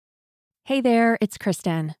Hey there, it's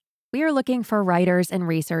Kristen. We are looking for writers and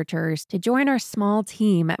researchers to join our small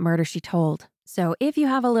team at Murder, She Told. So if you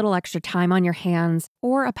have a little extra time on your hands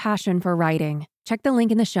or a passion for writing, check the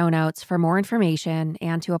link in the show notes for more information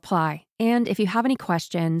and to apply. And if you have any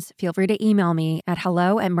questions, feel free to email me at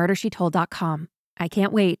hello@murdershetold.com. I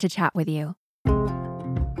can't wait to chat with you.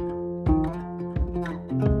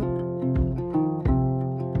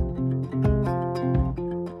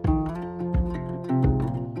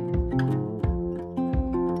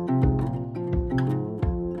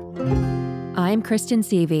 I'm Kristen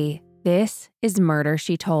Seavey. This is Murder,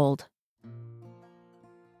 She Told.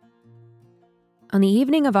 On the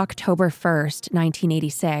evening of October 1st,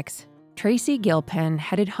 1986, Tracy Gilpin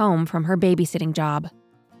headed home from her babysitting job.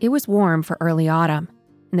 It was warm for early autumn,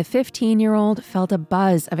 and the 15-year-old felt a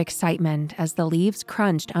buzz of excitement as the leaves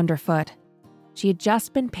crunched underfoot. She had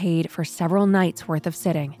just been paid for several nights' worth of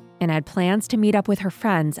sitting and had plans to meet up with her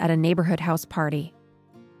friends at a neighborhood house party.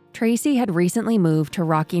 Tracy had recently moved to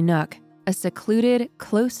Rocky Nook, a secluded,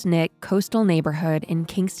 close-knit coastal neighborhood in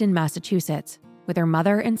Kingston, Massachusetts, with her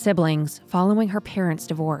mother and siblings following her parents'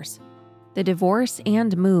 divorce. The divorce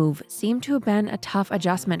and move seemed to have been a tough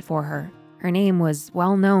adjustment for her. Her name was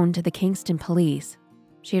well known to the Kingston police.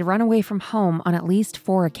 She had run away from home on at least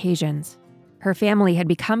 4 occasions. Her family had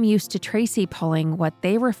become used to Tracy pulling what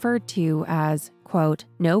they referred to as, quote,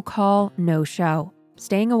 no call, no show,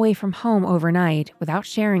 staying away from home overnight without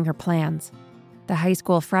sharing her plans. The high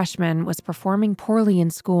school freshman was performing poorly in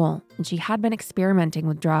school, and she had been experimenting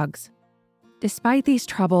with drugs. Despite these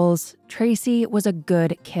troubles, Tracy was a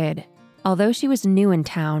good kid. Although she was new in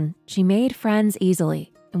town, she made friends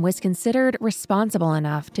easily and was considered responsible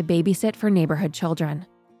enough to babysit for neighborhood children.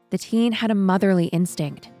 The teen had a motherly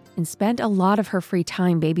instinct and spent a lot of her free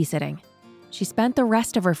time babysitting. She spent the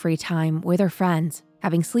rest of her free time with her friends,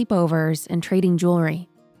 having sleepovers and trading jewelry.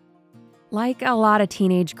 Like a lot of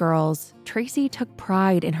teenage girls, Tracy took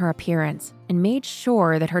pride in her appearance and made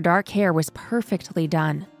sure that her dark hair was perfectly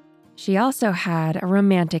done. She also had a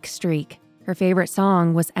romantic streak. Her favorite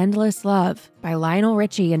song was Endless Love by Lionel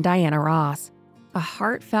Richie and Diana Ross, a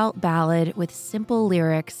heartfelt ballad with simple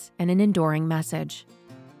lyrics and an enduring message.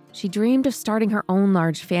 She dreamed of starting her own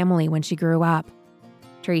large family when she grew up.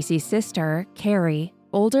 Tracy's sister, Carrie,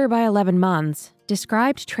 older by 11 months,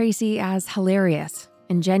 described Tracy as hilarious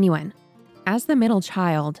and genuine. As the middle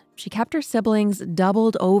child, she kept her siblings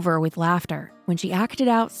doubled over with laughter when she acted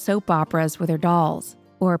out soap operas with her dolls,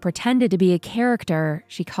 or pretended to be a character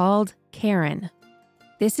she called Karen.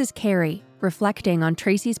 This is Carrie, reflecting on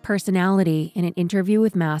Tracy's personality in an interview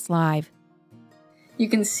with Mass Live. You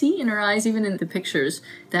can see in her eyes, even in the pictures,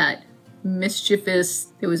 that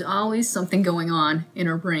mischievous, there was always something going on in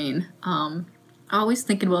her brain. Always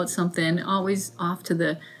thinking about something, always off to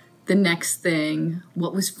the next thing,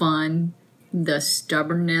 what was fun. The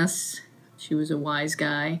stubbornness. She was a wise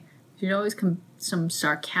guy. She'd always come some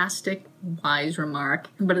sarcastic, wise remark.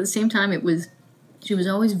 But at the same time, she was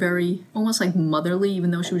always very, almost like motherly,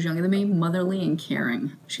 even though she was younger than me, motherly and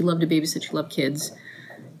caring. She loved to babysit. She loved kids.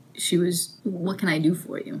 She was, what can I do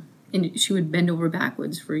for you? And she would bend over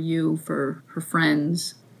backwards for you, for her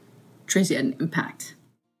friends. Tracy had an impact.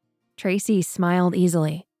 Tracy smiled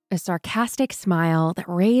easily, a sarcastic smile that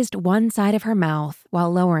raised one side of her mouth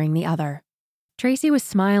while lowering the other. Tracy was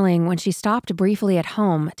smiling when she stopped briefly at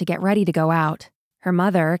home to get ready to go out. Her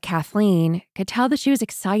mother, Kathleen, could tell that she was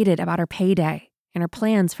excited about her payday and her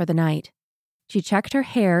plans for the night. She checked her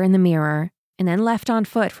hair in the mirror and then left on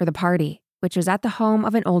foot for the party, which was at the home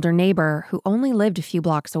of an older neighbor who only lived a few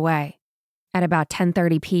blocks away. At about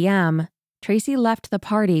 10:30 p.m., Tracy left the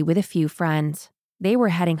party with a few friends. They were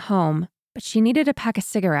heading home, but she needed a pack of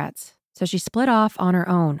cigarettes, so she split off on her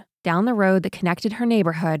own, down the road that connected her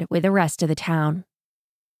neighborhood with the rest of the town.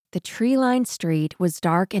 The tree-lined street was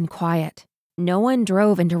dark and quiet. No one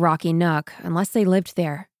drove into Rocky Nook unless they lived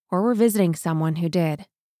there or were visiting someone who did.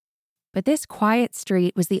 But this quiet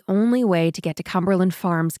street was the only way to get to Cumberland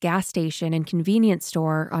Farms gas station and convenience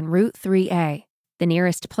store on Route 3A, the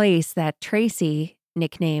nearest place that Tracy,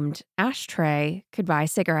 nicknamed Ashtray, could buy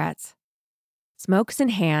cigarettes. Smokes in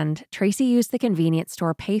hand, Tracy used the convenience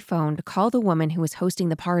store payphone to call the woman who was hosting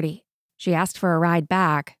the party. She asked for a ride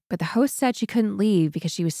back, but the host said she couldn't leave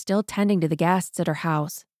because she was still tending to the guests at her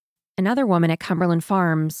house. Another woman at Cumberland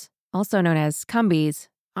Farms, also known as Cumbies,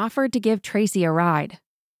 offered to give Tracy a ride.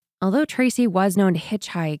 Although Tracy was known to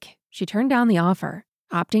hitchhike, she turned down the offer,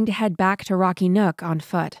 opting to head back to Rocky Nook on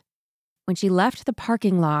foot. When she left the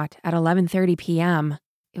parking lot at 11:30 p.m.,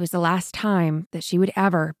 it was the last time that she would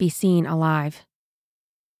ever be seen alive.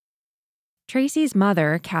 Tracy's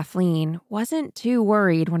mother, Kathleen, wasn't too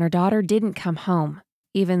worried when her daughter didn't come home.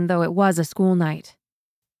 even though it was a school night.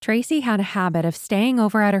 Tracy had a habit of staying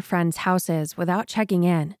over at her friends' houses without checking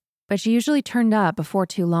in, but she usually turned up before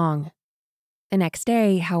too long. The next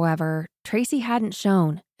day, however, Tracy hadn't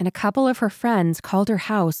shown, and a couple of her friends called her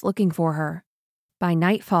house looking for her. By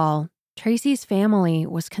nightfall, Tracy's family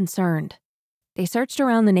was concerned. They searched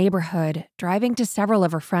around the neighborhood, driving to several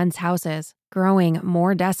of her friends' houses, growing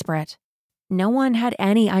more desperate. No one had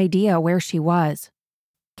any idea where she was.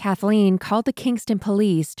 Kathleen called the Kingston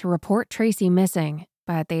police to report Tracy missing,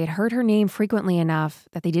 but they had heard her name frequently enough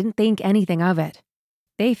that they didn't think anything of it.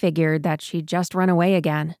 They figured that she'd just run away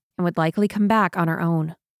again and would likely come back on her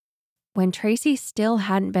own. When Tracy still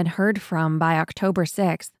hadn't been heard from by October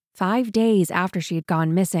 6th, 5 days after she had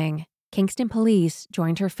gone missing, Kingston police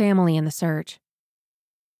joined her family in the search.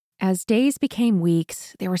 As days became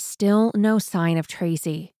weeks, there was still no sign of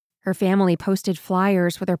Tracy. Her family posted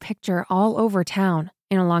flyers with her picture all over town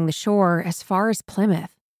and along the shore as far as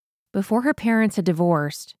Plymouth. Before her parents had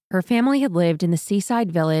divorced, her family had lived in the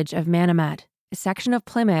seaside village of Manamet, a section of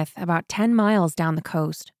Plymouth about 10 miles down the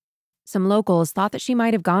coast. Some locals thought that she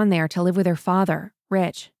might have gone there to live with her father,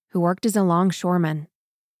 Rich, who worked as a longshoreman.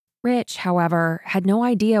 Rich, however, had no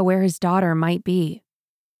idea where his daughter might be.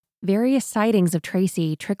 Various sightings of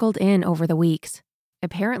Tracy trickled in over the weeks,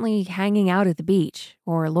 apparently hanging out at the beach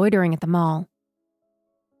or loitering at the mall.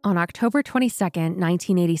 On October 22,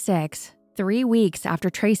 1986, 3 weeks after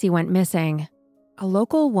Tracy went missing, a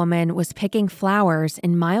local woman was picking flowers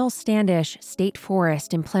in Miles Standish State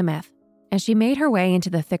Forest in Plymouth. As she made her way into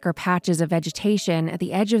the thicker patches of vegetation at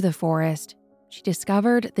the edge of the forest, she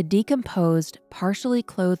discovered the decomposed, partially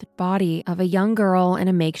clothed body of a young girl in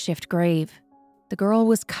a makeshift grave. The girl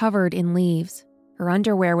was covered in leaves. Her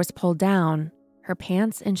underwear was pulled down, her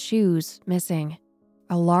pants and shoes missing.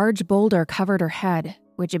 A large boulder covered her head,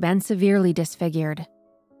 which had been severely disfigured.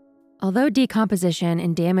 Although decomposition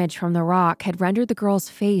and damage from the rock had rendered the girl's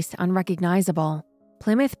face unrecognizable,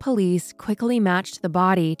 Plymouth police quickly matched the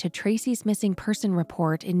body to Tracy's missing person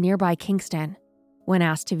report in nearby Kingston. When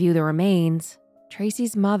asked to view the remains,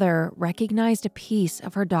 Tracy's mother recognized a piece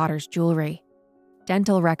of her daughter's jewelry.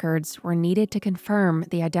 Dental records were needed to confirm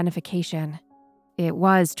the identification. It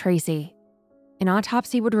was Tracy. An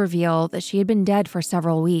autopsy would reveal that she had been dead for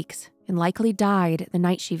several weeks and likely died the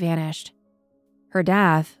night she vanished. Her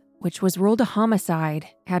death, which was ruled a homicide,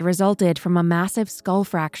 had resulted from a massive skull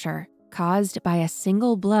fracture caused by a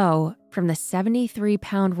single blow from the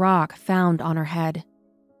 73-pound rock found on her head.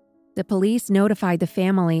 The police notified the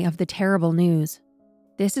family of the terrible news.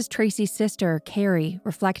 This is Tracy's sister, Carrie,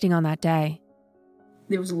 reflecting on that day.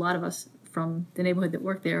 There was a lot of us from the neighborhood that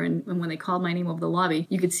worked there, and when they called my name over the lobby,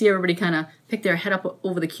 you could see everybody kind of pick their head up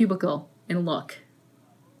over the cubicle and look.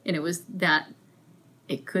 And it was that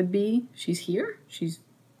it could be she's here, she's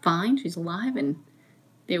fine, she's alive, and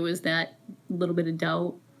there was that little bit of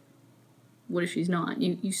doubt. What if she's not?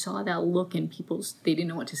 You saw that look in people's, they didn't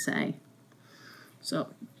know what to say. So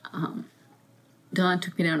Don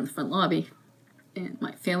took me down to the front lobby, and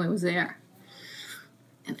my family was there.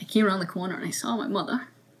 And I came around the corner, and I saw my mother.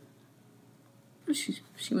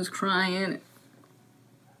 She was crying, and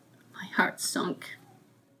my heart sunk.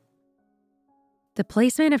 The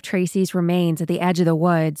placement of Tracy's remains at the edge of the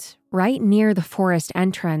woods, right near the forest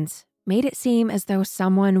entrance, made it seem as though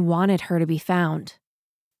someone wanted her to be found.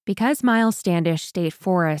 Because Miles Standish State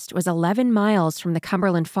Forest was 11 miles from the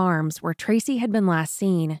Cumberland Farms where Tracy had been last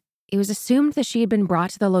seen, it was assumed that she had been brought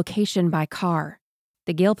to the location by car.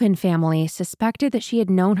 The Gilpin family suspected that she had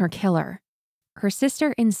known her killer. Her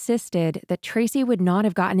sister insisted that Tracy would not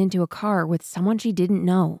have gotten into a car with someone she didn't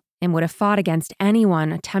know and would have fought against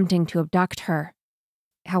anyone attempting to abduct her.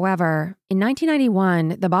 However, in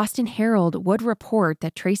 1991, the Boston Herald would report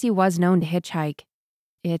that Tracy was known to hitchhike.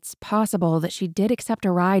 It's possible that she did accept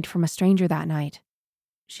a ride from a stranger that night.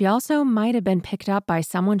 She also might have been picked up by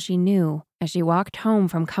someone she knew as she walked home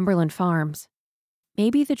from Cumberland Farms.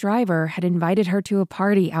 Maybe the driver had invited her to a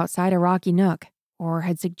party outside a rocky nook, or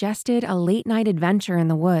had suggested a late-night adventure in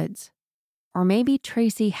the woods. Or maybe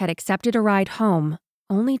Tracy had accepted a ride home,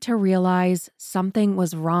 only to realize something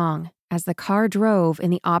was wrong as the car drove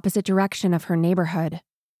in the opposite direction of her neighborhood.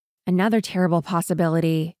 Another terrible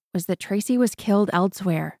possibility was that Tracy was killed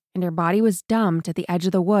elsewhere and her body was dumped at the edge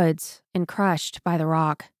of the woods and crushed by the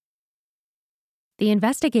rock. The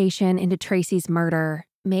investigation into Tracy's murder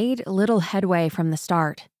made little headway from the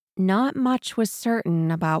start. Not much was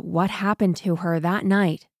certain about what happened to her that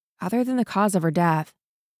night, other than the cause of her death.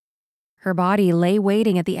 Her body lay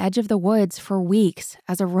waiting at the edge of the woods for weeks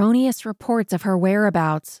as erroneous reports of her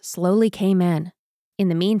whereabouts slowly came in. In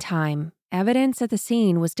the meantime, evidence at the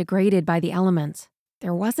scene was degraded by the elements.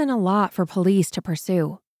 there wasn't a lot for police to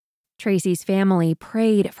pursue. Tracy's family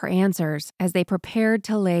prayed for answers as they prepared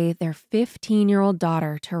to lay their 15-year-old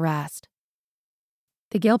daughter to rest.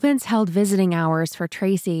 The Gilpins held visiting hours for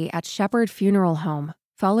Tracy at Shepherd Funeral Home,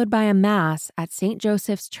 followed by a mass at St.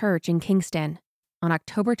 Joseph's Church in Kingston on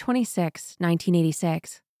October 26,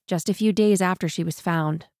 1986, just a few days after she was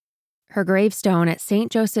found. Her gravestone at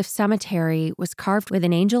St. Joseph's Cemetery was carved with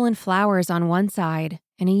an angel and flowers on one side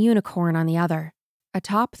and a unicorn on the other.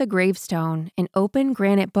 Atop the gravestone, an open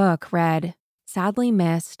granite book read, "Sadly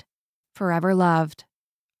missed, forever loved,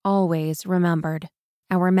 always remembered.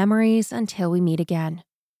 Our memories until we meet again."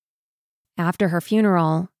 After her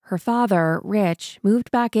funeral, her father, Rich,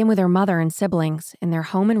 moved back in with her mother and siblings in their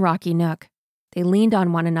home in Rocky Nook. They leaned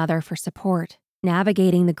on one another for support,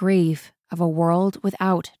 navigating the grief of a world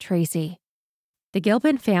without Tracy. The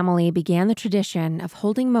Gilpin family began the tradition of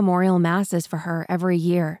holding memorial masses for her every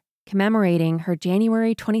year, commemorating her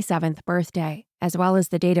January 27th birthday, as well as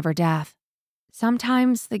the date of her death.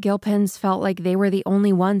 Sometimes the Gilpins felt like they were the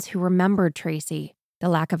only ones who remembered Tracy. The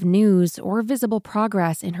lack of news or visible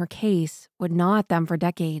progress in her case would gnaw at them for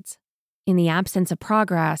decades. In the absence of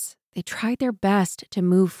progress, they tried their best to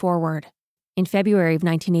move forward. In February of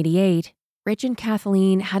 1988, Rich and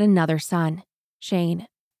Kathleen had another son, Shane,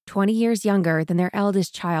 20 years younger than their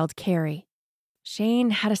eldest child, Carrie. Shane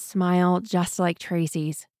had a smile just like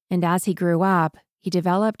Tracy's, and as he grew up, he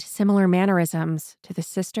developed similar mannerisms to the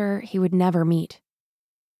sister he would never meet.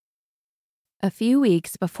 A few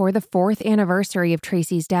weeks before the 4th anniversary of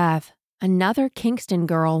Tracy's death, another Kingston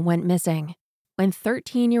girl went missing. When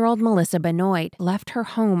 13-year-old Melissa Benoit left her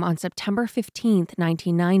home on September 15,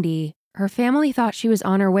 1990, her family thought she was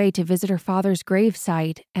on her way to visit her father's grave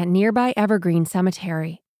site at nearby Evergreen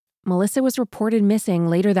Cemetery. Melissa was reported missing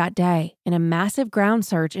later that day, and a massive ground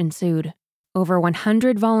search ensued. Over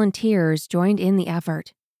 100 volunteers joined in the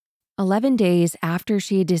effort. 11 days after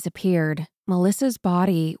she had disappeared, Melissa's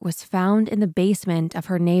body was found in the basement of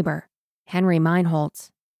her neighbor, Henry Meinholz.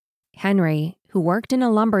 Henry, who worked in a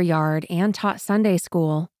lumber yard and taught Sunday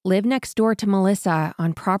school, lived next door to Melissa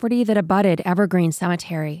on property that abutted Evergreen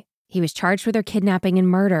Cemetery. He was charged with her kidnapping and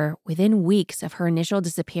murder within weeks of her initial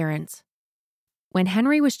disappearance. When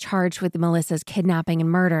Henry was charged with Melissa's kidnapping and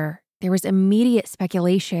murder, there was immediate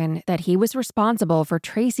speculation that he was responsible for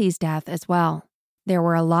Tracy's death as well. There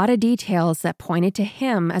were a lot of details that pointed to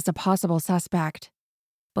him as a possible suspect.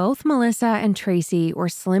 Both Melissa and Tracy were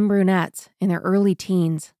slim brunettes in their early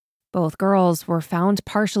teens. Both girls were found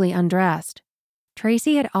partially undressed.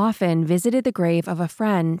 Tracy had often visited the grave of a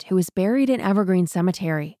friend who was buried in Evergreen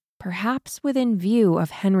Cemetery, perhaps within view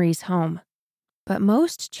of Henry's home. But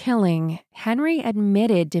most chilling, Henry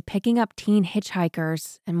admitted to picking up teen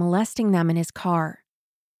hitchhikers and molesting them in his car.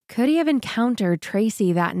 Could he have encountered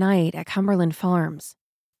Tracy that night at Cumberland Farms?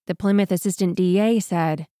 The Plymouth Assistant DA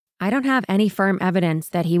said, "I don't have any firm evidence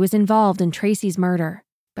that he was involved in Tracy's murder,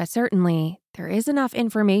 but certainly there is enough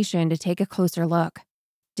information to take a closer look."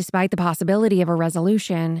 Despite the possibility of a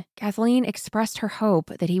resolution, Kathleen expressed her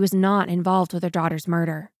hope that he was not involved with her daughter's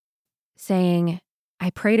murder, saying, "I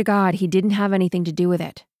pray to God he didn't have anything to do with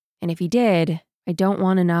it, and if he did, I don't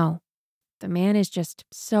want to know. The man is just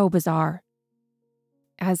so bizarre."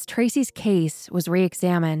 As Tracy's case was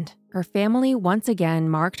re-examined, her family once again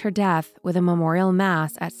marked her death with a memorial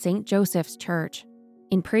mass at St. Joseph's Church.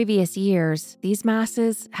 In previous years, these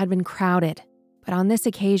masses had been crowded, but on this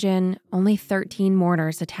occasion, only 13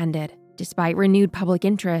 mourners attended, despite renewed public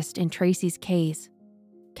interest in Tracy's case.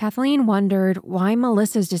 Kathleen wondered why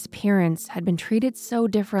Melissa's disappearance had been treated so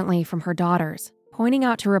differently from her daughter's, pointing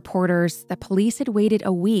out to reporters that police had waited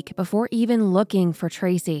a week before even looking for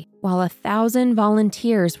Tracy, while 1,000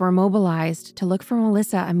 volunteers were mobilized to look for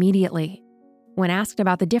Melissa immediately. When asked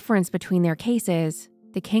about the difference between their cases,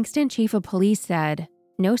 the Kingston chief of police said,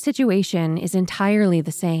 "No situation is entirely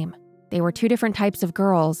the same. They were two different types of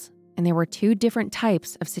girls, and there were two different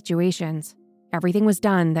types of situations. Everything was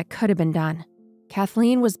done that could have been done."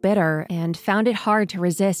 Kathleen was bitter and found it hard to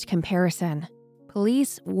resist comparison.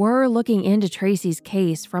 Police were looking into Tracy's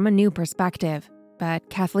case from a new perspective, but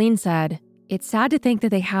Kathleen said, "It's sad to think that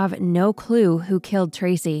they have no clue who killed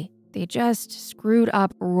Tracy. They just screwed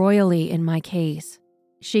up royally in my case."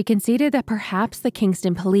 She conceded that perhaps the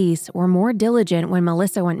Kingston police were more diligent when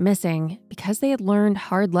Melissa went missing because they had learned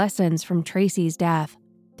hard lessons from Tracy's death.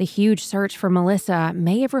 The huge search for Melissa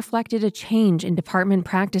may have reflected a change in department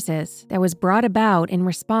practices that was brought about in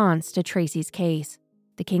response to Tracy's case.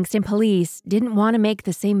 The Kingston police didn't want to make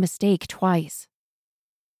the same mistake twice.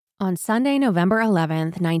 On Sunday, November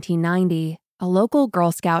 11, 1990, a local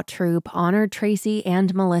Girl Scout troop honored Tracy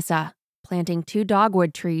and Melissa, planting 2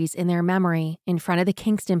 dogwood trees in their memory in front of the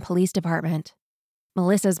Kingston Police Department.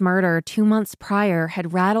 Melissa's murder 2 months prior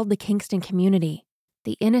had rattled the Kingston community.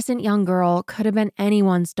 The innocent young girl could have been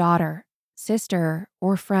anyone's daughter, sister,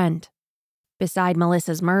 or friend. Beside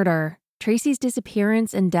Melissa's murder, Tracy's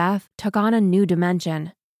disappearance and death took on a new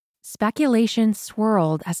dimension. Speculation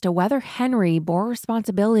swirled as to whether Henry bore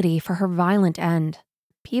responsibility for her violent end.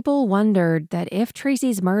 People wondered that if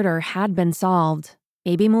Tracy's murder had been solved,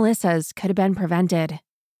 maybe Melissa's could have been prevented.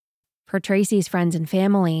 For Tracy's friends and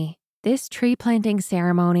family, this tree planting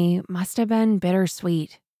ceremony must have been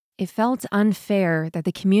bittersweet. It felt unfair that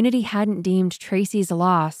the community hadn't deemed Tracy's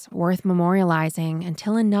loss worth memorializing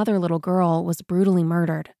until another little girl was brutally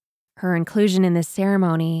murdered. Her inclusion in this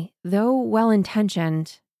ceremony, though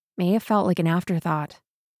well-intentioned, may have felt like an afterthought.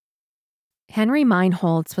 Henry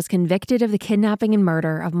Meinholz was convicted of the kidnapping and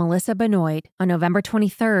murder of Melissa Benoit on November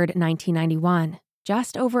 23, 1991,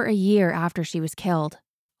 just over a year after she was killed.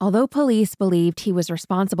 Although police believed he was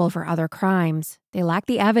responsible for other crimes, they lacked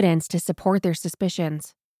the evidence to support their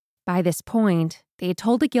suspicions. By this point, they had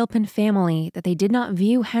told the Gilpin family that they did not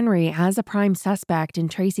view Henry as a prime suspect in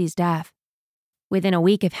Tracy's death. Within a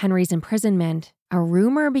week of Henry's imprisonment, a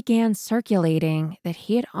rumor began circulating that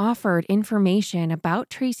he had offered information about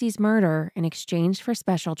Tracy's murder in exchange for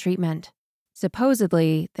special treatment.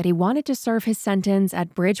 Supposedly, that he wanted to serve his sentence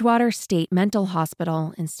at Bridgewater State Mental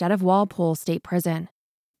Hospital instead of Walpole State Prison.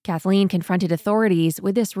 Kathleen confronted authorities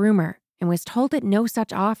with this rumor and was told that no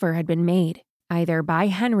such offer had been made, either by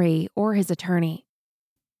Henry or his attorney.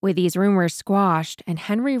 With these rumors squashed and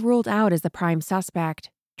Henry ruled out as the prime suspect,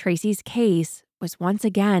 Tracy's case was once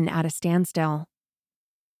again at a standstill.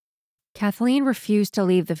 Kathleen refused to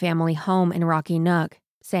leave the family home in Rocky Nook,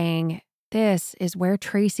 saying, "This is where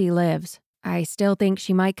Tracy lives. I still think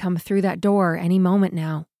she might come through that door any moment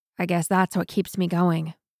now. I guess that's what keeps me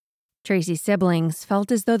going." Tracy's siblings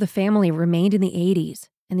felt as though the family remained in the 80s,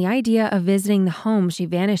 and the idea of visiting the home she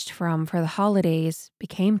vanished from for the holidays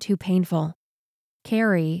became too painful.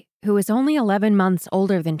 Carrie, who was only 11 months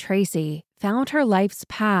older than Tracy, found her life's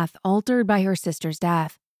path altered by her sister's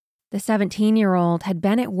death. The 17-year-old had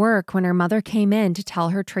been at work when her mother came in to tell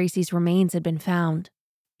her Tracy's remains had been found.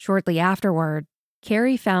 Shortly afterward,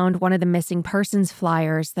 Carrie found one of the missing persons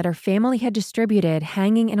flyers that her family had distributed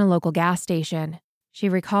hanging in a local gas station. She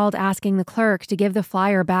recalled asking the clerk to give the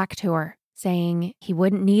flyer back to her, saying he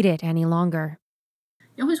wouldn't need it any longer.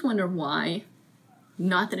 You always wonder why.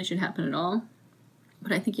 Not that it should happen at all,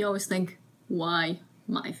 but I think you always think, why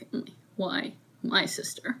my family? Why my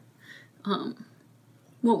sister?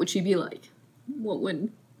 What would she be like? What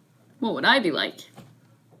would I be like?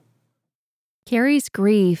 Carrie's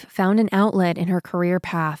grief found an outlet in her career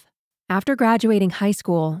path. After graduating high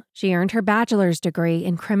school, she earned her bachelor's degree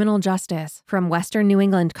in criminal justice from Western New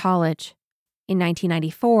England College. In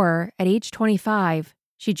 1994, at age 25,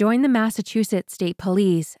 she joined the Massachusetts State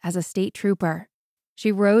Police as a state trooper.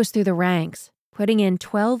 She rose through the ranks, putting in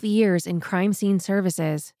 12 years in crime scene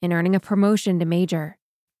services and earning a promotion to major.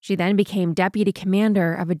 She then became deputy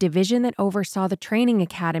commander of a division that oversaw the training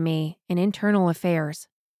academy and internal affairs.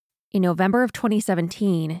 In November of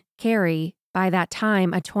 2017, Carrie, by that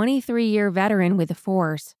time a 23-year veteran with the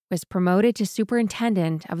force, was promoted to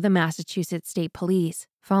superintendent of the Massachusetts State Police,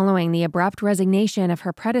 following the abrupt resignation of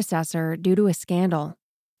her predecessor due to a scandal.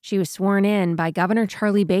 She was sworn in by Governor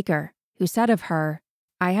Charlie Baker, who said of her,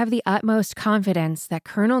 "I have the utmost confidence that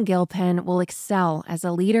Colonel Gilpin will excel as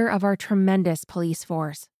a leader of our tremendous police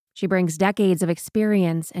force. She brings decades of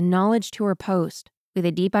experience and knowledge to her post, with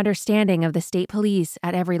a deep understanding of the state police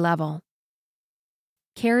at every level."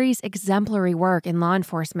 Carrie's exemplary work in law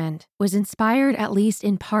enforcement was inspired at least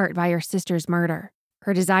in part by her sister's murder.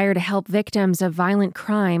 Her desire to help victims of violent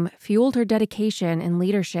crime fueled her dedication and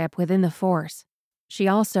leadership within the force. She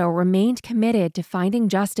also remained committed to finding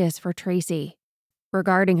justice for Tracy.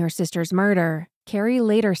 Regarding her sister's murder, Carrie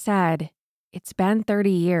later said, "It's been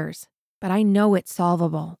 30 years, but I know it's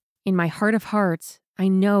solvable. In my heart of hearts, I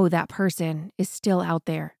know that person is still out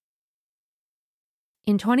there."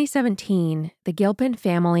 In 2017, the Gilpin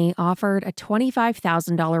family offered a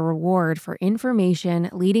 $25,000 reward for information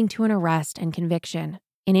leading to an arrest and conviction,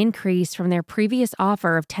 an increase from their previous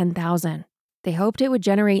offer of $10,000. They hoped it would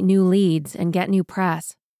generate new leads and get new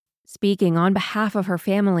press. Speaking on behalf of her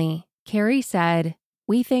family, Carrie said,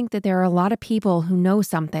 "We think that there are a lot of people who know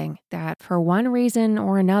something that, for one reason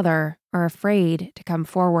or another, are afraid to come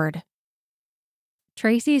forward."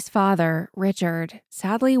 Tracy's father, Richard,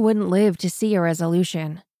 sadly wouldn't live to see a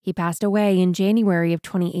resolution. He passed away in January of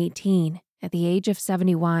 2018 at the age of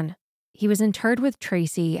 71. He was interred with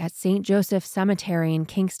Tracy at St. Joseph's Cemetery in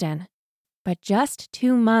Kingston. But just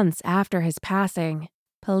 2 months after his passing,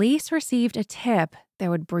 police received a tip that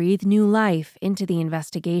would breathe new life into the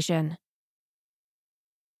investigation.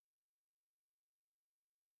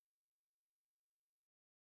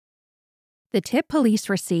 The tip police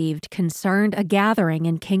received concerned a gathering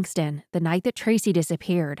in Kingston the night that Tracy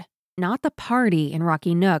disappeared, not the party in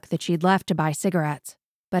Rocky Nook that she'd left to buy cigarettes,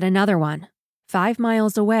 but another one, 5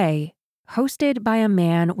 miles away, hosted by a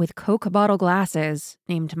man with Coke bottle glasses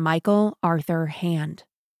named Michael Arthur Hand.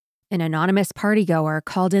 An anonymous partygoer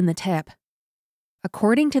called in the tip.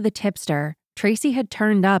 According to the tipster, Tracy had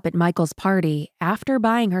turned up at Michael's party after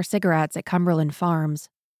buying her cigarettes at Cumberland Farms.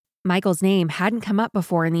 Michael's name hadn't come up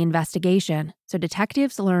before in the investigation, so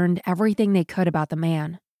detectives learned everything they could about the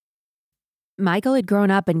man. Michael had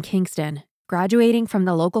grown up in Kingston, graduating from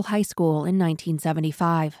the local high school in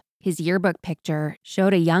 1975. His yearbook picture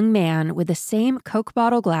showed a young man with the same Coke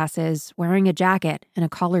bottle glasses wearing a jacket and a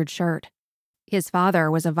collared shirt. His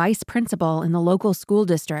father was a vice principal in the local school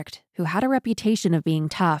district who had a reputation of being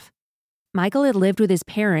tough. Michael had lived with his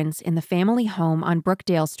parents in the family home on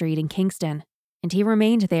Brookdale Street in Kingston, and he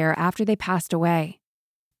remained there after they passed away.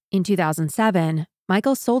 In 2007,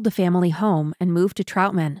 Michael sold the family home and moved to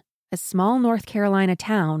Troutman, a small North Carolina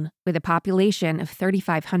town with a population of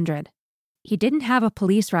 3,500. He didn't have a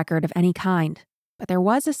police record of any kind, but there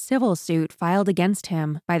was a civil suit filed against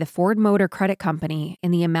him by the Ford Motor Credit Company in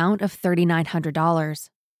the amount of $3,900.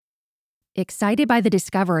 Excited by the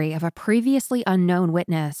discovery of a previously unknown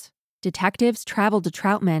witness, detectives traveled to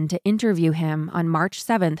Troutman to interview him on March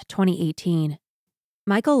 7, 2018.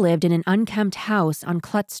 Michael lived in an unkempt house on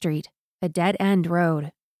Klutz Street, a dead-end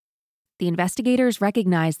road. The investigators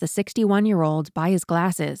recognized the 61-year-old by his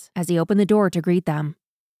glasses as he opened the door to greet them.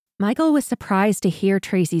 Michael was surprised to hear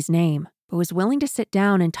Tracy's name, but was willing to sit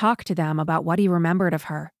down and talk to them about what he remembered of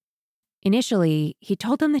her. Initially, he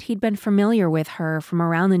told them that he'd been familiar with her from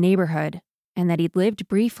around the neighborhood and that he'd lived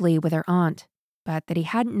briefly with her aunt, but that he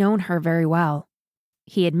hadn't known her very well.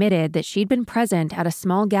 He admitted that she'd been present at a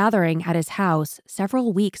small gathering at his house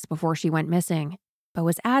several weeks before she went missing, but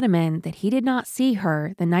was adamant that he did not see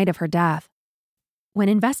her the night of her death. When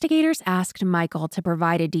investigators asked Michael to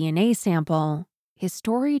provide a DNA sample, his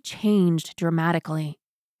story changed dramatically.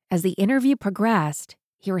 As the interview progressed,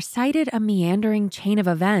 he recited a meandering chain of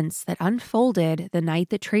events that unfolded the night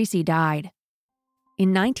that Tracy died.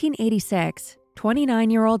 In 1986,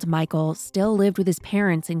 29-year-old Michael still lived with his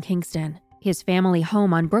parents in Kingston. His family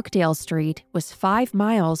home on Brookdale Street was 5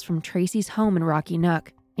 miles from Tracy's home in Rocky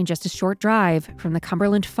Nook, and just a short drive from the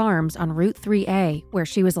Cumberland Farms on Route 3A, where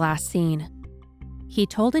she was last seen. He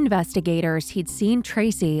told investigators he'd seen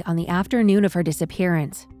Tracy on the afternoon of her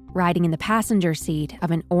disappearance, riding in the passenger seat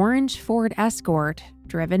of an orange Ford Escort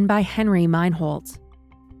driven by Henry Meinholz.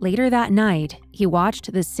 Later that night, he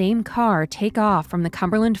watched the same car take off from the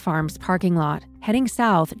Cumberland Farms parking lot, heading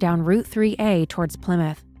south down Route 3A towards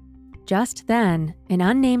Plymouth. Just then, an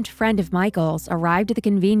unnamed friend of Michael's arrived at the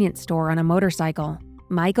convenience store on a motorcycle.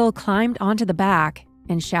 Michael climbed onto the back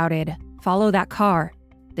and shouted, "Follow that car."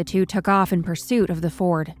 The two took off in pursuit of the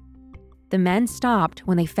Ford. The men stopped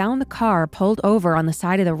when they found the car pulled over on the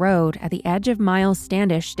side of the road at the edge of Miles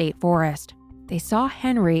Standish State Forest. They saw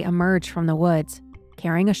Henry emerge from the woods,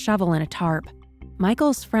 carrying a shovel and a tarp.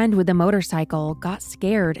 Michael's friend with the motorcycle got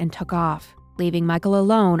scared and took off, leaving Michael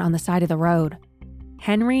alone on the side of the road.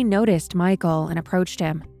 Henry noticed Michael and approached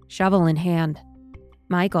him, shovel in hand.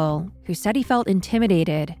 Michael, who said he felt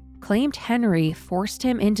intimidated, claimed Henry forced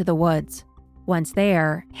him into the woods. Once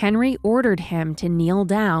there, Henry ordered him to kneel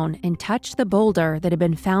down and touch the boulder that had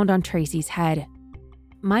been found on Tracy's head.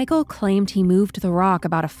 Michael claimed he moved the rock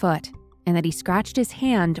about a foot and that he scratched his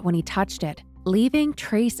hand when he touched it, leaving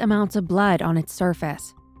trace amounts of blood on its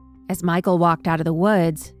surface. As Michael walked out of the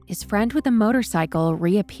woods, his friend with the motorcycle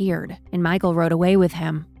reappeared, and Michael rode away with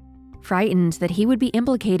him. Frightened that he would be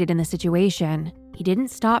implicated in the situation, he didn't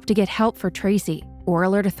stop to get help for Tracy or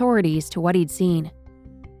alert authorities to what he'd seen.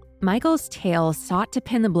 Michael's tale sought to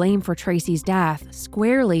pin the blame for Tracy's death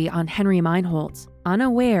squarely on Henry Meinholz,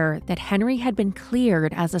 unaware that Henry had been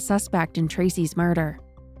cleared as a suspect in Tracy's murder.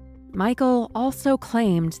 Michael also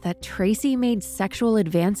claimed that Tracy made sexual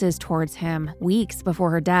advances towards him weeks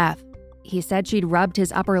before her death. He said she'd rubbed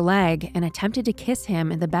his upper leg and attempted to kiss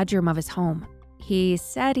him in the bedroom of his home. He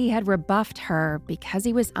said he had rebuffed her because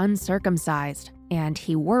he was uncircumcised, and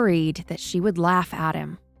he worried that she would laugh at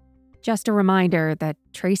him. Just a reminder that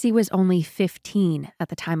Tracy was only 15 at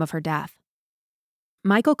the time of her death.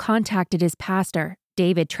 Michael contacted his pastor,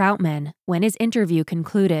 David Troutman, when his interview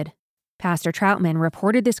concluded. Pastor Troutman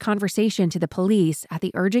reported this conversation to the police at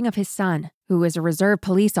the urging of his son, who was a reserve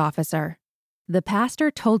police officer. The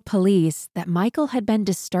pastor told police that Michael had been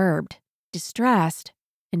disturbed, distressed,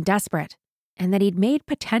 and desperate, and that he'd made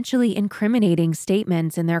potentially incriminating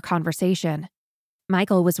statements in their conversation.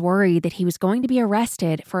 Michael was worried that he was going to be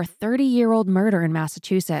arrested for a 30-year-old murder in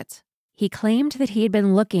Massachusetts. He claimed that he had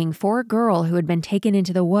been looking for a girl who had been taken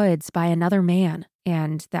into the woods by another man,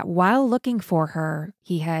 and that while looking for her,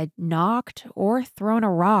 he had knocked or thrown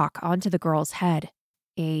a rock onto the girl's head,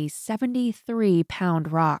 a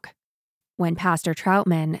 73-pound rock. When Pastor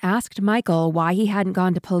Troutman asked Michael why he hadn't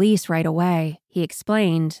gone to police right away, he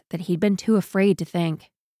explained that he'd been too afraid to think.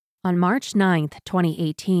 On March 9th,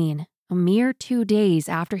 2018, a mere 2 days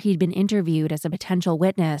after he'd been interviewed as a potential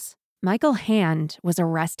witness, Michael Hand was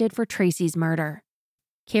arrested for Tracy's murder.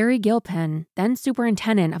 Carrie Gilpin, then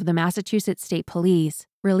superintendent of the Massachusetts State Police,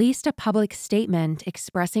 released a public statement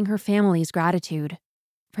expressing her family's gratitude.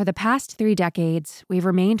 For the past 3 decades, we've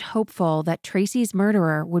remained hopeful that Tracy's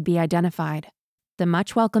murderer would be identified. The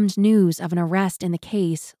much-welcomed news of an arrest in the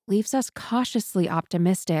case leaves us cautiously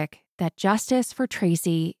optimistic that justice for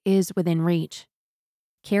Tracy is within reach.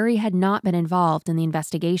 Carrie had not been involved in the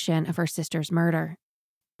investigation of her sister's murder.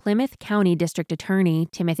 Plymouth County District Attorney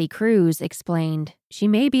Timothy Cruz explained, "She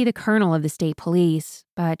may be the colonel of the state police,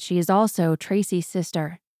 but she is also Tracy's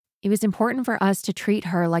sister. It was important for us to treat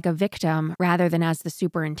her like a victim rather than as the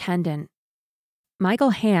superintendent."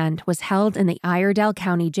 Michael Hand was held in the Iredell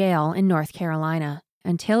County Jail in North Carolina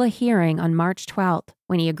until a hearing on March 12th,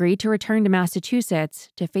 when he agreed to return to Massachusetts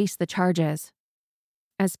to face the charges.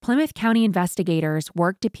 As Plymouth County investigators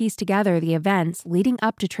worked to piece together the events leading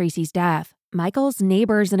up to Tracy's death, Michael's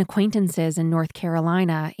neighbors and acquaintances in North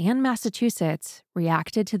Carolina and Massachusetts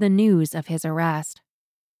reacted to the news of his arrest.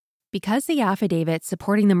 Because the affidavit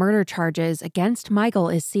supporting the murder charges against Michael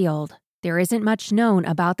is sealed, there isn't much known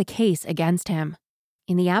about the case against him.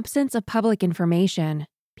 In the absence of public information,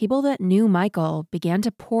 people that knew Michael began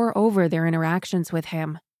to pore over their interactions with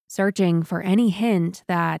him, searching for any hint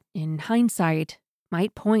that, in hindsight,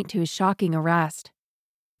 might point to his shocking arrest.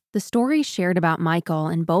 The stories shared about Michael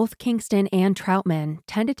in both Kingston and Troutman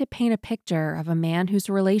tended to paint a picture of a man whose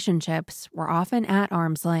relationships were often at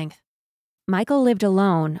arm's length. Michael lived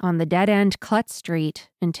alone on the dead-end Klutz Street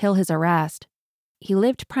until his arrest. He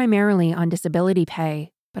lived primarily on disability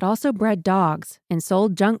pay, but also bred dogs and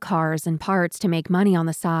sold junk cars and parts to make money on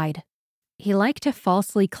the side. He liked to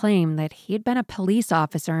falsely claim that he had been a police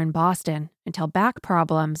officer in Boston until back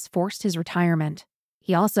problems forced his retirement.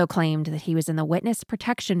 He also claimed that he was in the witness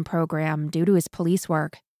protection program due to his police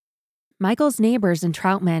work. Michael's neighbors in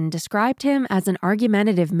Troutman described him as an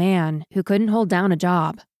argumentative man who couldn't hold down a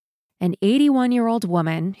job. An 81-year-old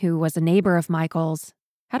woman who was a neighbor of Michael's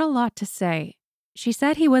had a lot to say. She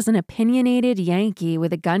said he was an opinionated Yankee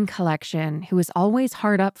with a gun collection who was always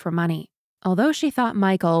hard up for money. Although she thought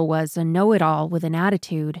Michael was a know-it-all with an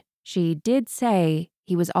attitude, she did say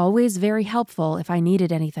he was always very helpful if I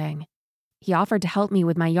needed anything. He offered to help me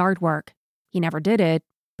with my yard work. He never did it,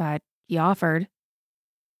 but he offered.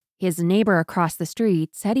 His neighbor across the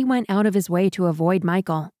street said he went out of his way to avoid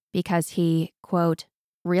Michael because he, quote,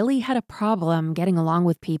 really had a problem getting along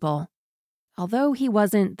with people. Although he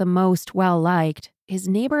wasn't the most well-liked, his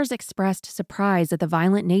neighbors expressed surprise at the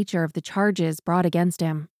violent nature of the charges brought against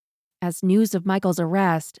him. As news of Michael's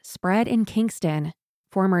arrest spread in Kingston,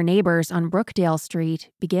 former neighbors on Brookdale Street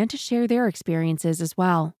began to share their experiences as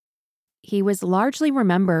well. He was largely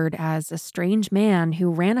remembered as a strange man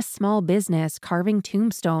who ran a small business carving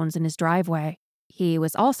tombstones in his driveway. He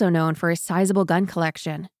was also known for his sizable gun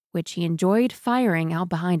collection, which he enjoyed firing out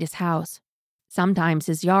behind his house. Sometimes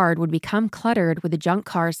his yard would become cluttered with the junk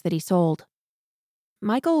cars that he sold.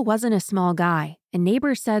 Michael wasn't a small guy, and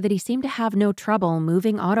neighbors said that he seemed to have no trouble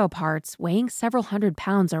moving auto parts weighing several hundred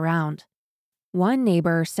pounds around. One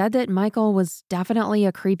neighbor said that Michael was definitely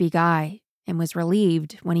a creepy guy and was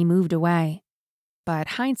relieved when he moved away. But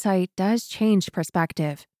hindsight does change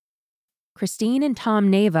perspective. Christine and Tom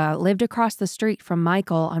Neva lived across the street from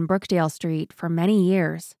Michael on Brookdale Street for many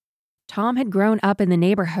years. Tom had grown up in the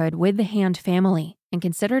neighborhood with the Hand family and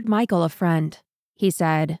considered Michael a friend. He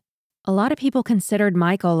said, "A lot of people considered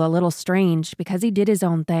Michael a little strange because he did his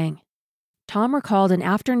own thing." Tom recalled an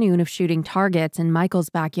afternoon of shooting targets in Michael's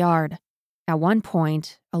backyard. At one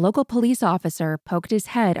point, a local police officer poked his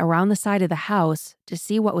head around the side of the house to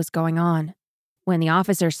see what was going on. When the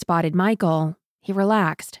officer spotted Michael, he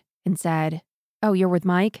relaxed and said, "Oh, you're with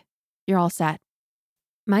Mike? You're all set."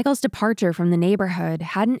 Michael's departure from the neighborhood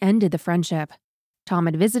hadn't ended the friendship. Tom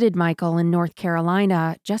had visited Michael in North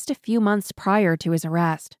Carolina just a few months prior to his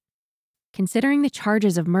arrest. Considering the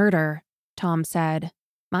charges of murder, Tom said,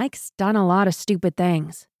 "Mike's done a lot of stupid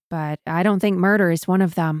things, but I don't think murder is one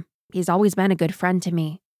of them. He's always been a good friend to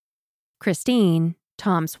me. Christine,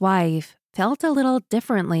 Tom's wife, felt a little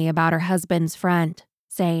differently about her husband's friend,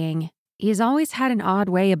 saying, "He's always had an odd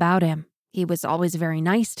way about him. He was always very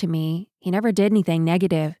nice to me. He never did anything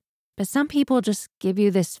negative. But some people just give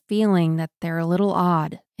you this feeling that they're a little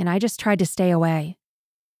odd, and I just tried to stay away."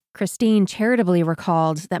 Christine charitably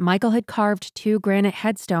recalled that Michael had carved 2 granite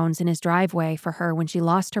headstones in his driveway for her when she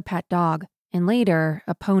lost her pet dog, and later,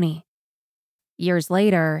 a pony. Years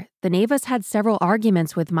later, the Navas had several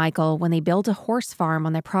arguments with Michael when they built a horse farm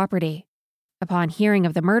on their property. Upon hearing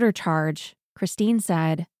of the murder charge, Christine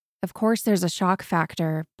said, "Of course there's a shock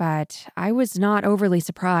factor, but I was not overly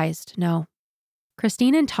surprised, no."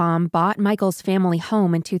 Christine and Tom bought Michael's family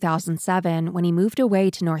home in 2007 when he moved away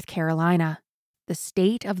to North Carolina. The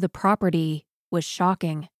state of the property was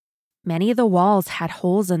shocking. Many of the walls had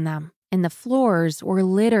holes in them, and the floors were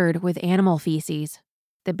littered with animal feces.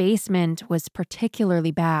 The basement was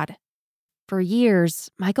particularly bad. For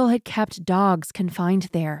years, Michael had kept dogs confined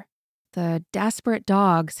there. The desperate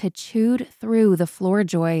dogs had chewed through the floor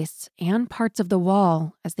joists and parts of the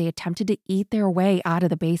wall as they attempted to eat their way out of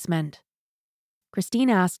the basement. Christine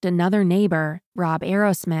asked another neighbor, Rob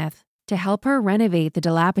Aerosmith, to help her renovate the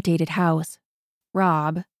dilapidated house.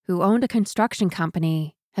 Rob, who owned a construction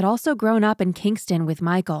company, had also grown up in Kingston with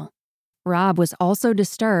Michael. Rob was also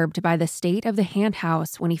disturbed by the state of the hand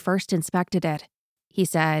house when he first inspected it. He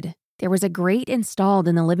said, "There was a grate installed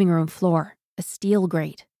in the living room floor, a steel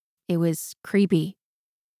grate. It was creepy."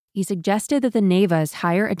 He suggested that the Navas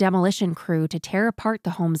hire a demolition crew to tear apart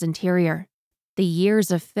the home's interior. The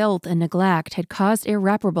years of filth and neglect had caused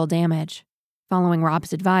irreparable damage. Following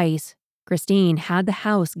Rob's advice, Christine had the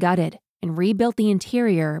house gutted and rebuilt the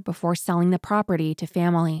interior before selling the property to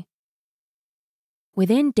family.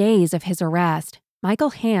 Within days of his arrest,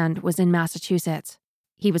 Michael Hand was in Massachusetts.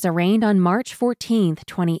 He was arraigned on March 14,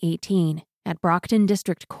 2018, at Brockton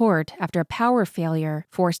District Court after a power failure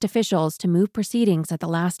forced officials to move proceedings at the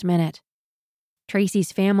last minute.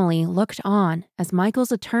 Tracy's family looked on as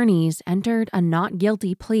Michael's attorneys entered a not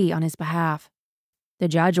guilty plea on his behalf. The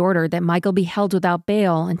judge ordered that Michael be held without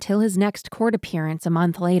bail until his next court appearance a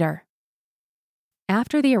month later.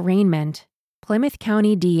 After the arraignment, Plymouth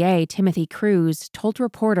County DA Timothy Cruz told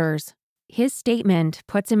reporters his statement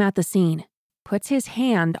puts him at the scene, puts his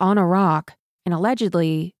hand on a rock, and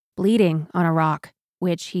allegedly bleeding on a rock,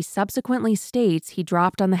 which he subsequently states he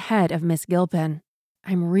dropped on the head of Miss Gilpin.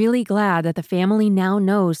 "I'm really glad that the family now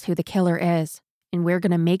knows who the killer is, and we're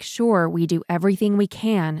going to make sure we do everything we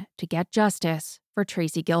can to get justice for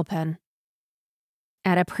Tracy Gilpin."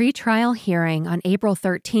 At a pretrial hearing on April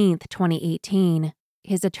 13, 2018,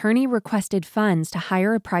 his attorney requested funds to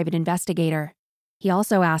hire a private investigator. He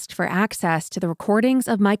also asked for access to the recordings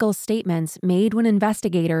of Michael's statements made when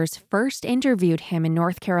investigators first interviewed him in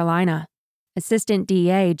North Carolina. Assistant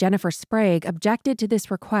DA Jennifer Sprague objected to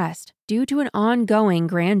this request due to an ongoing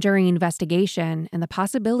grand jury investigation and the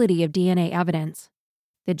possibility of DNA evidence.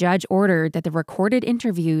 The judge ordered that the recorded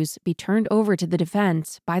interviews be turned over to the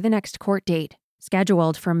defense by the next court date,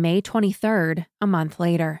 scheduled for May 23rd, a month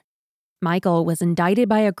later. Michael was indicted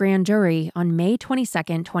by a grand jury on May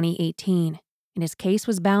 22, 2018, and his case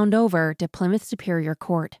was bound over to Plymouth Superior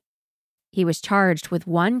Court. He was charged with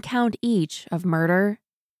 1 count each of murder,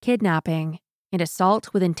 kidnapping, and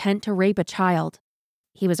assault with intent to rape a child.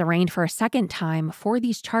 He was arraigned for a second time for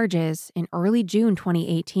these charges in early June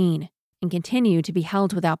 2018 and continued to be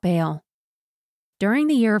held without bail. During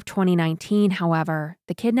the year of 2019, however,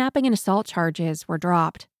 the kidnapping and assault charges were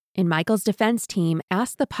dropped, and Michael's defense team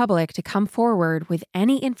asked the public to come forward with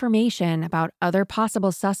any information about other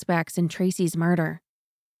possible suspects in Tracy's murder.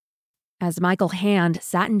 As Michael Hand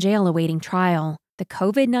sat in jail awaiting trial, the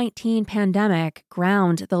COVID-19 pandemic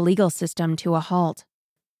ground the legal system to a halt.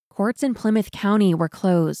 Courts in Plymouth County were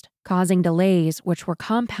closed, causing delays which were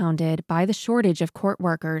compounded by the shortage of court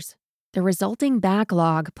workers. The resulting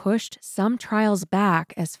backlog pushed some trials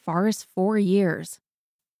back as far as 4 years.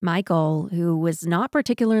 Michael, who was not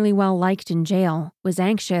particularly well liked in jail, was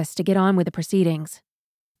anxious to get on with the proceedings.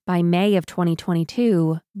 By May of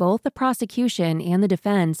 2022, both the prosecution and the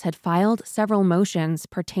defense had filed several motions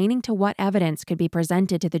pertaining to what evidence could be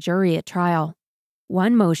presented to the jury at trial.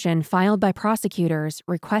 One motion filed by prosecutors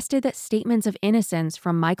requested that statements of innocence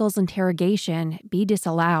from Michael's interrogation be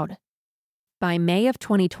disallowed. By May of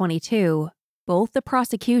 2022, both the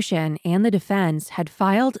prosecution and the defense had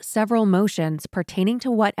filed several motions pertaining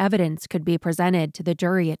to what evidence could be presented to the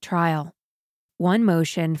jury at trial. One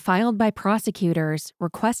motion filed by prosecutors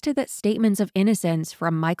requested that statements of innocence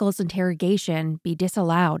from Michael's interrogation be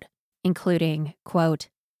disallowed, including, quote,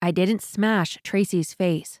 "I didn't smash Tracy's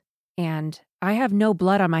face," and I have no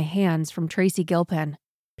blood on my hands from Tracy Gilpin,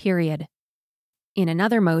 period. In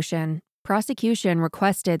another motion, prosecution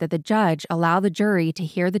requested that the judge allow the jury to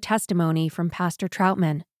hear the testimony from Pastor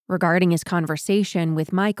Troutman regarding his conversation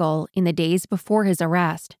with Michael in the days before his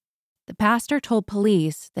arrest. The pastor told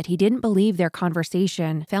police that he didn't believe their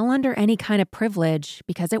conversation fell under any kind of privilege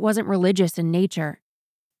because it wasn't religious in nature.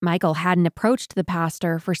 Michael hadn't approached the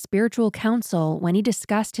pastor for spiritual counsel when he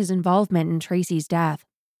discussed his involvement in Tracy's death.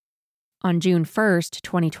 On June 1st,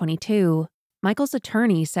 2022, Michael's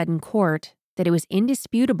attorney said in court that it was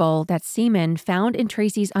indisputable that semen found in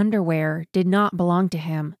Tracy's underwear did not belong to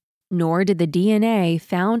him, nor did the DNA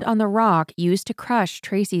found on the rock used to crush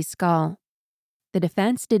Tracy's skull. The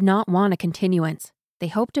defense did not want a continuance. They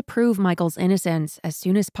hoped to prove Michael's innocence as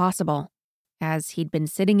soon as possible, as he'd been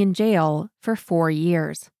sitting in jail for 4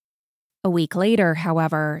 years. A week later,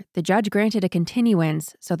 however, the judge granted a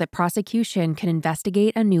continuance so that prosecution could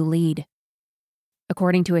investigate a new lead.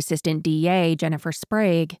 According to Assistant DA Jennifer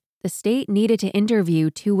Sprague, the state needed to interview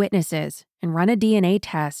 2 witnesses and run a DNA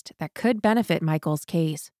test that could benefit Michael's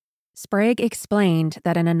case. Sprague explained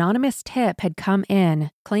that an anonymous tip had come in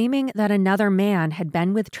claiming that another man had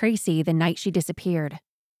been with Tracy the night she disappeared.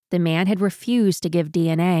 The man had refused to give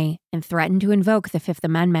DNA and threatened to invoke the Fifth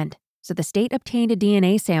Amendment, so the state obtained a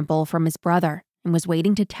DNA sample from his brother and was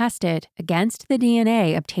waiting to test it against the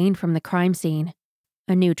DNA obtained from the crime scene.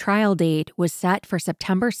 A new trial date was set for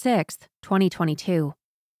September 6, 2022.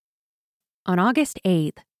 On August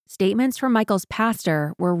 8th, statements from Michael's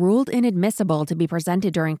pastor were ruled inadmissible to be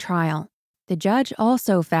presented during trial. The judge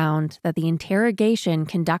also found that the interrogation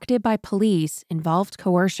conducted by police involved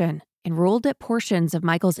coercion and ruled that portions of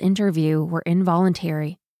Michael's interview were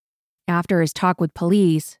involuntary. After his talk with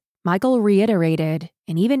police, Michael reiterated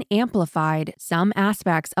and even amplified some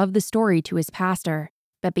aspects of the story to his pastor,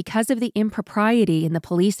 but because of the impropriety in the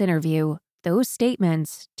police interview, those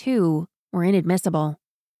statements, too, were inadmissible.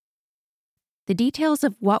 The details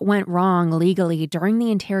of what went wrong legally during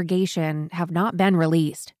the interrogation have not been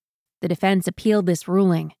released. The defense appealed this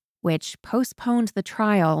ruling, which postponed the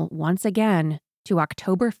trial once again to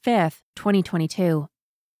October 5th, 2022.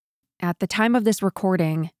 At the time of this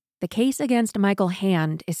recording, the case against Michael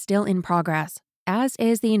Hand is still in progress, as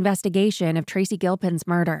is the investigation of Tracy Gilpin's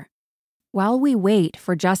murder. While we wait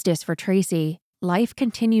for justice for Tracy, life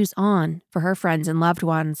continues on for her friends and loved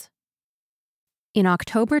ones. In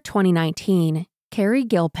October 2019, Carrie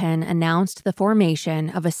Gilpin announced the formation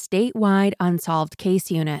of a statewide unsolved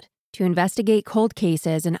case unit to investigate cold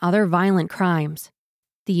cases and other violent crimes.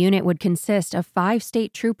 The unit would consist of 5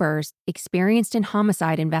 state troopers experienced in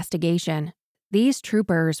homicide investigation. These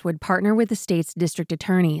troopers would partner with the state's district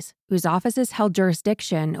attorneys, whose offices held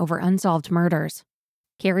jurisdiction over unsolved murders.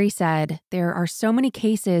 Carrie said, "There are so many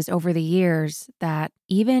cases over the years that,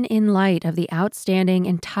 even in light of the outstanding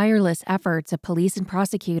and tireless efforts of police and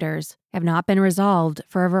prosecutors, have not been resolved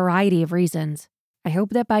for a variety of reasons. I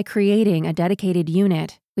hope that by creating a dedicated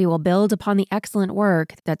unit, we will build upon the excellent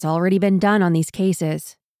work that's already been done on these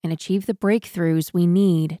cases and achieve the breakthroughs we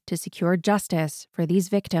need to secure justice for these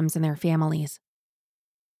victims and their families."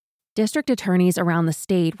 District attorneys around the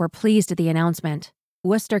state were pleased at the announcement.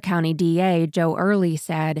 Worcester County DA Joe Early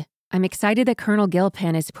said, "I'm excited that Colonel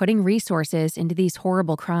Gilpin is putting resources into these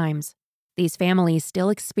horrible crimes. These families still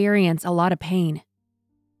experience a lot of pain."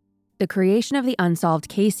 The creation of the Unsolved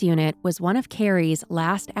Case Unit was one of Carrie's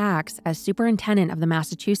last acts as superintendent of the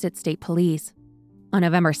Massachusetts State Police. On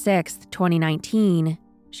November 6, 2019,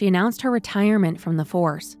 she announced her retirement from the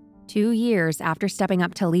force, 2 years after stepping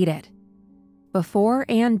up to lead it. Before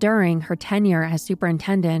and during her tenure as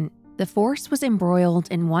superintendent, the force was embroiled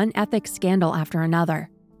in one ethics scandal after another.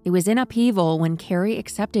 It was in upheaval when Carrie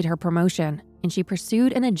accepted her promotion, and she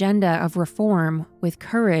pursued an agenda of reform with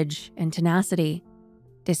courage and tenacity.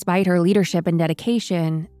 Despite her leadership and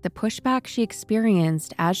dedication, the pushback she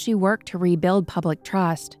experienced as she worked to rebuild public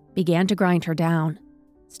trust began to grind her down.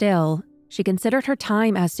 Still, she considered her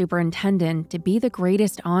time as superintendent to be the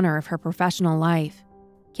greatest honor of her professional life.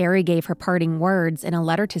 Carrie gave her parting words in a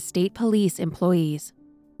letter to state police employees.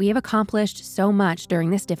 "We have accomplished so much during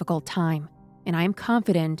this difficult time, and I am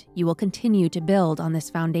confident you will continue to build on this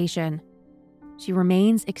foundation." She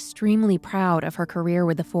remains extremely proud of her career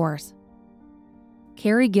with the force.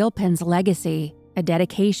 Carrie Gilpin's legacy, a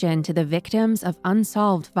dedication to the victims of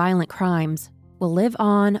unsolved violent crimes, will live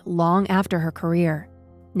on long after her career.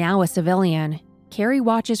 Now a civilian, Carrie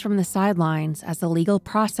watches from the sidelines as the legal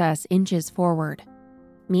process inches forward.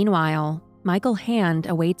 Meanwhile, Michael Hand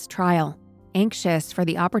awaits trial, anxious for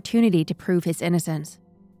the opportunity to prove his innocence.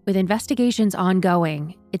 With investigations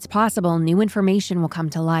ongoing, it's possible new information will come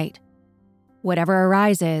to light. Whatever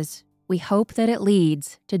arises, We hope that it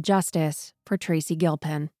leads to justice for Tracy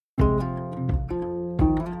Gilpin.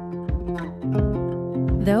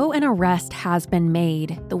 Though an arrest has been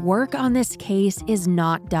made, the work on this case is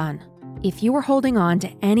not done. If you are holding on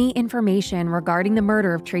to any information regarding the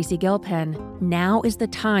murder of Tracy Gilpin, now is the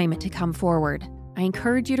time to come forward. I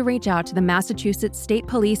encourage you to reach out to the Massachusetts State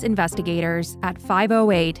Police investigators at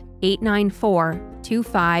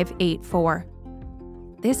 508-894-2584.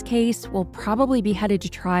 This case will probably be headed to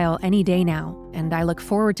trial any day now, and I look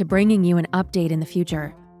forward to bringing you an update in the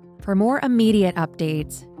future. For more immediate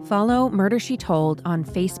updates, follow Murder, She Told on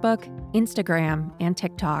Facebook, Instagram, and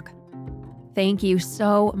TikTok. Thank you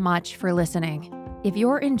so much for listening. If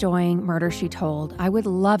you're enjoying Murder, She Told, I would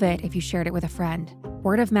love it if you shared it with a friend.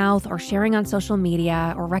 Word of mouth or sharing on social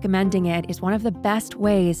media or recommending it is one of the best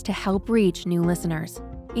ways to help reach new listeners.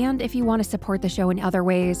 And if you want to support the show in other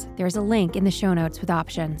ways, there's a link in the show notes with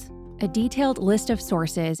options. A detailed list of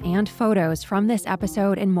sources and photos from this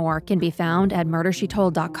episode and more can be found at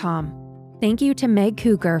murdershetold.com. Thank you to Meg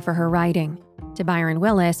Cooker for her writing, to Byron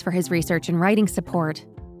Willis for his research and writing support,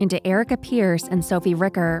 and to Erica Pierce and Sophie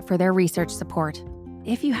Ricker for their research support.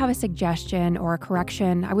 If you have a suggestion or a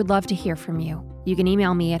correction, I would love to hear from you. You can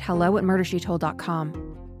email me at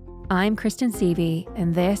hello@murdershetold.com. I'm Kristen Seavey,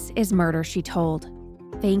 and this is Murder, She Told.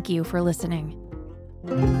 Thank you for listening.